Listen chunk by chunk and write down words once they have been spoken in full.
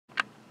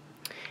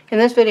In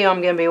this video,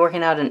 I'm going to be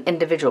working out an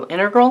individual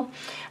integral.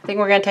 I think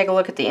we're going to take a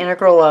look at the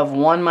integral of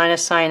 1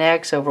 minus sine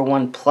x over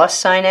 1 plus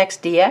sine x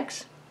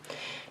dx.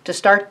 To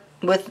start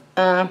with,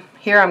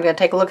 here I'm going to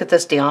take a look at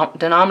this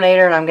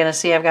denominator, and I'm going to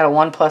see I've got a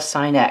 1 plus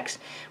sine x,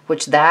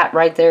 which that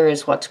right there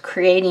is what's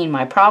creating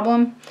my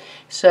problem.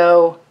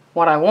 So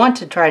what I want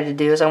to try to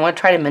do is I want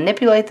to try to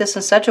manipulate this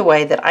in such a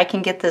way that I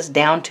can get this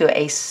down to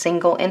a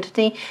single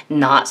entity,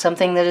 not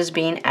something that is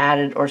being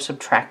added or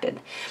subtracted.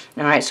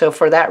 Alright, so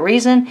for that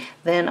reason,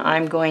 then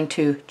I'm going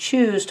to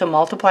choose to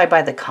multiply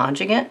by the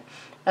conjugate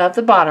of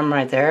the bottom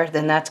right there.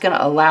 Then that's going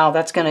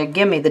to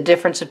give me the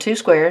difference of two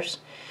squares,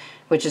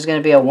 which is going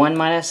to be a 1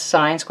 minus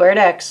sine squared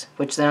x,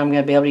 which then I'm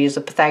going to be able to use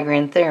the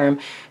Pythagorean theorem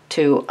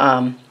to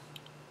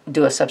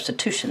do a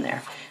substitution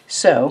there.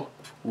 So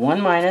 1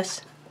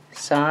 minus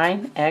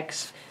sine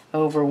x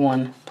over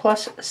 1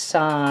 plus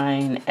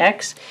sine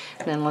x.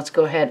 And then let's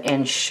go ahead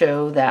and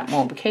show that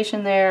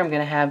multiplication there. I'm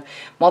going to have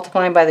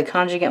multiplying by the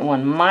conjugate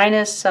 1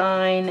 minus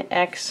sine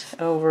x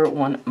over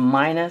 1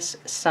 minus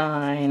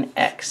sine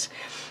x.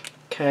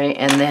 Okay,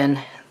 and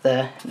then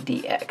the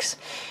dx.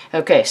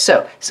 Okay,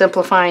 so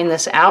simplifying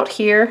this out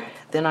here,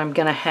 then I'm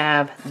going to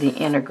have the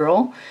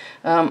integral.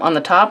 On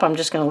the top, I'm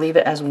just going to leave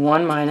it as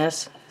 1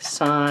 minus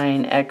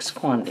sine x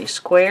quantity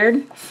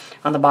squared.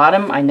 On the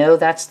bottom, I know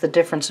that's the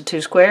difference of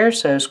two squares,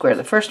 so square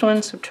the first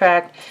one,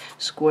 subtract,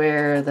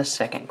 square the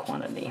second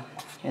quantity,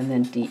 and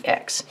then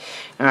dx.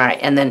 Alright,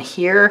 and then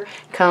here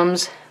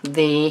comes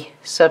the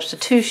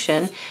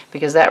substitution,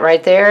 because that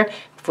right there,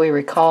 if we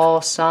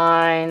recall,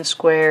 sine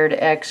squared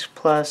x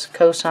plus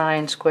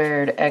cosine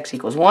squared x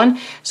equals 1.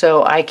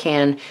 So I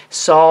can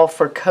solve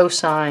for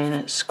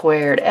cosine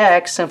squared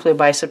x simply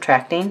by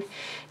subtracting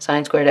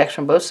sine squared x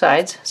from both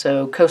sides.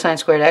 So cosine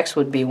squared x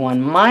would be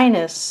 1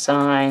 minus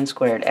sine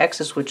squared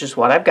x, which is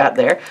what I've got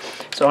there.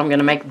 So I'm going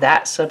to make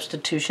that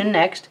substitution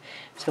next.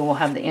 So we'll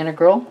have the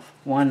integral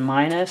 1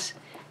 minus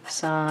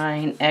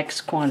sine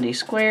x quantity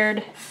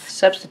squared.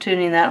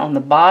 Substituting that on the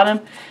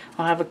bottom,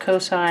 I'll have a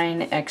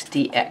cosine x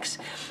dx.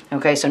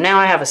 Okay, so now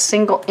I have a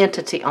single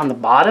entity on the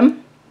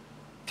bottom,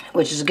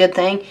 which is a good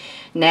thing.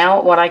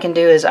 Now what I can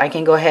do is I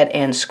can go ahead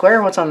and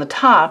square what's on the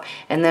top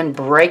and then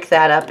break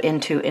that up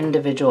into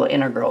individual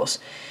integrals.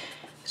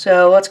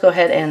 So let's go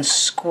ahead and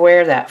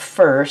square that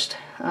first.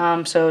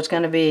 So it's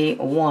going to be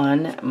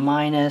 1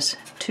 minus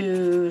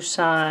 2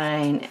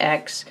 sine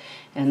x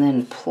and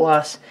then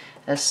plus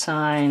a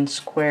sine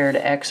squared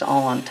x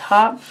all on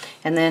top,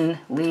 and then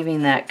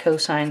leaving that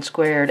cosine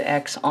squared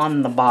x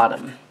on the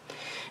bottom.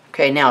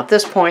 Okay, now at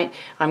this point,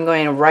 I'm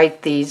going to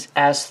write these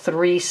as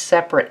three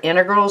separate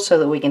integrals so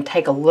that we can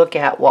take a look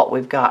at what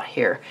we've got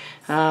here.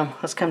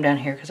 Let's come down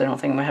here because I don't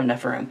think I'm going to have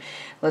enough room.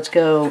 Let's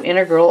go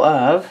integral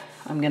of,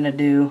 I'm going to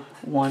do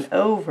 1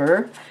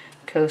 over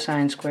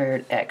cosine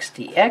squared x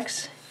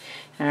dx.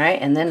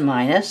 Alright, and then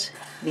minus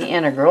the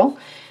integral.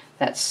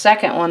 That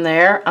second one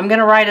there, I'm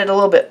going to write it a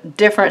little bit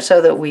different so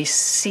that we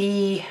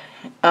see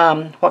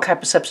what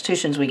type of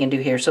substitutions we can do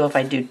here. So if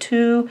I do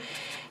 2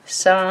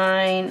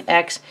 sine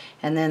x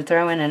and then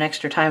throw in an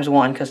extra times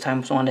 1, because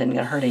times 1 isn't going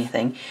to hurt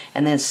anything,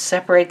 and then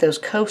separate those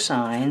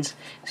cosines,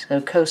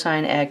 so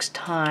cosine x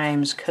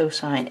times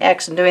cosine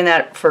x, and doing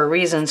that for a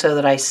reason so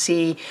that I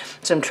see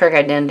some trig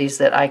identities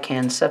that I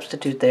can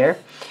substitute there,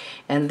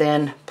 and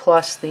then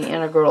plus the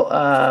integral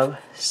of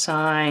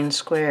sine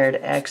squared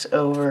x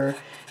over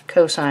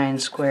cosine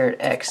squared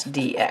x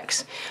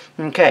dx.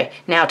 Okay,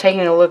 now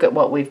taking a look at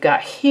what we've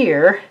got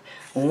here,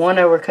 1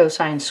 over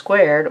cosine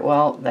squared,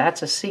 well,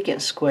 that's a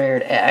secant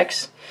squared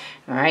x.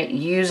 Alright,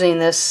 using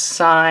this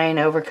sine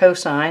over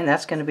cosine,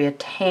 that's going to be a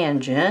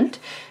tangent.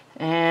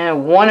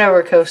 And 1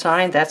 over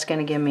cosine, that's going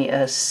to give me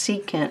a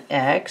secant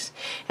x.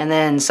 And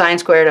then sine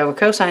squared over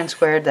cosine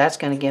squared, that's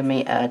going to give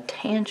me a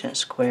tangent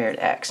squared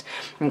x.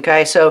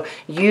 Okay, so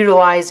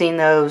utilizing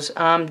those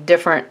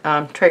different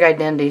trig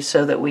identities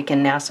so that we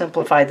can now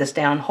simplify this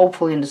down,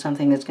 hopefully into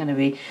something that's going to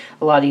be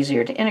a lot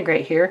easier to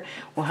integrate here.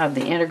 We'll have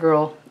the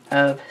integral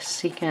of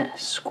secant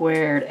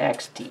squared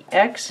x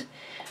dx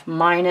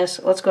minus,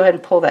 let's go ahead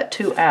and pull that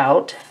 2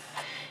 out,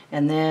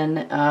 and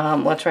then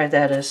let's write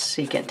that as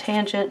secant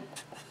tangent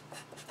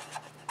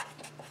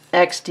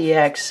x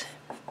dx,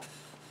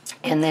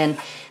 and then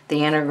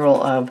the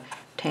integral of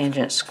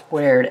tangent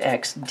squared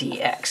x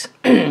dx.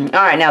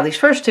 Alright, now these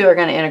first two are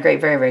going to integrate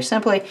very, very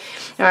simply.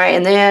 Alright,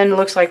 and then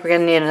looks like we're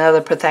going to need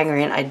another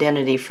Pythagorean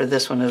identity for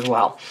this one as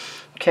well.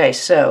 Okay,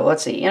 so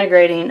let's see,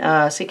 integrating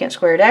secant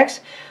squared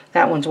x,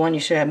 that one's one you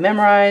should have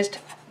memorized.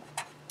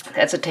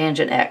 That's a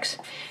tangent x.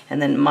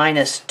 And then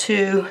minus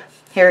 2,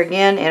 here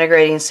again,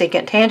 integrating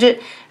secant tangent,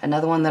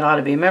 another one that ought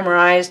to be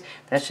memorized.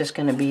 That's just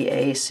going to be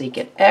a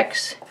secant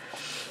x.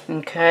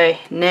 Okay,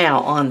 now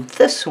on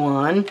this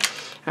one,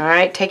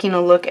 alright, taking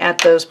a look at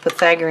those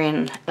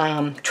Pythagorean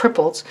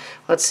triples,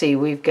 let's see,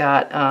 we've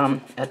got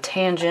a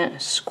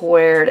tangent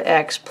squared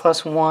x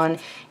plus 1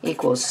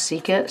 equals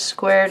secant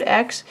squared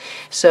x.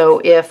 So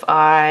if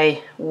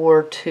I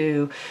were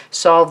to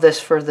solve this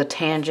for the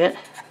tangent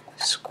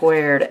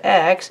squared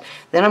x,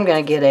 then I'm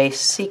going to get a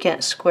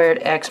secant squared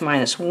x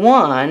minus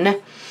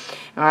 1.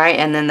 Alright,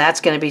 and then that's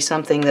going to be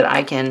something that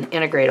I can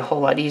integrate a whole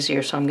lot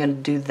easier. So I'm going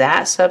to do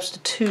that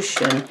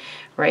substitution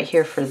right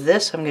here for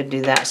this. I'm going to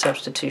do that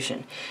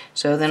substitution.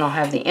 So then I'll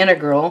have the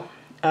integral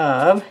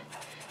of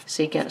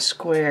secant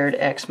squared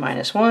x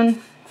minus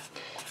 1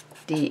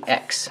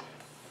 dx.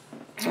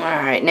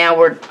 Alright, now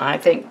we're, I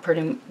think,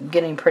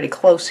 getting pretty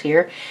close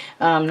here.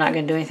 I'm not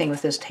going to do anything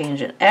with this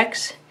tangent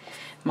x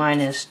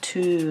minus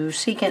 2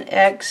 secant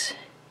x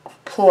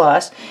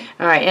plus,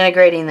 alright,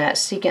 integrating that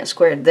secant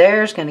squared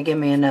there is going to give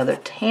me another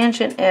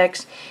tangent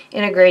x.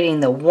 Integrating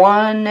the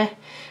 1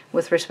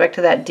 with respect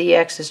to that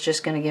dx is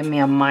just going to give me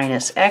a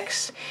minus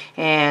x.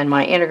 And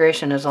my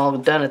integration is all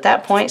done at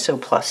that point, so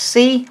plus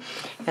c.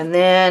 And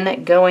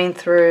then going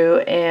through,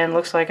 and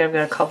looks like I've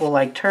got a couple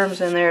like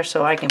terms in there,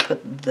 so I can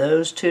put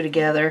those two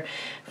together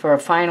for a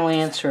final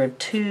answer of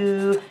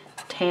 2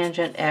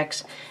 tangent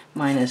x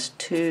minus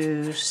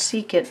 2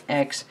 secant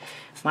x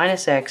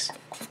minus x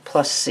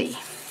plus c.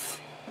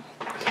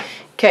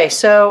 Okay,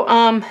 so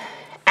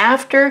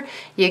after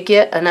you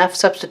get enough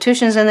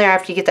substitutions in there,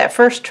 after you get that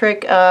first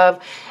trick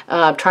of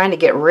trying to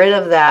get rid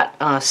of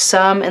that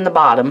sum in the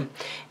bottom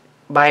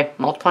by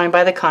multiplying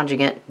by the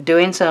conjugate,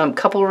 doing some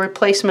couple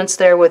replacements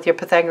there with your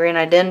Pythagorean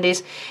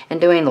identities, and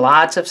doing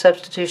lots of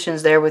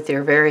substitutions there with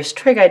your various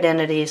trig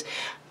identities,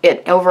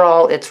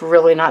 overall it's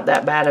really not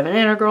that bad of an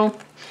integral.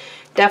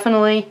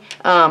 Definitely.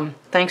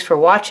 Thanks for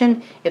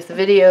watching. If the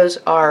videos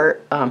are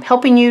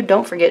helping you,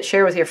 don't forget to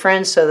share with your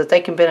friends so that they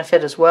can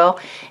benefit as well.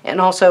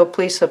 And also,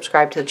 please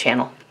subscribe to the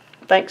channel.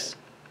 Thanks.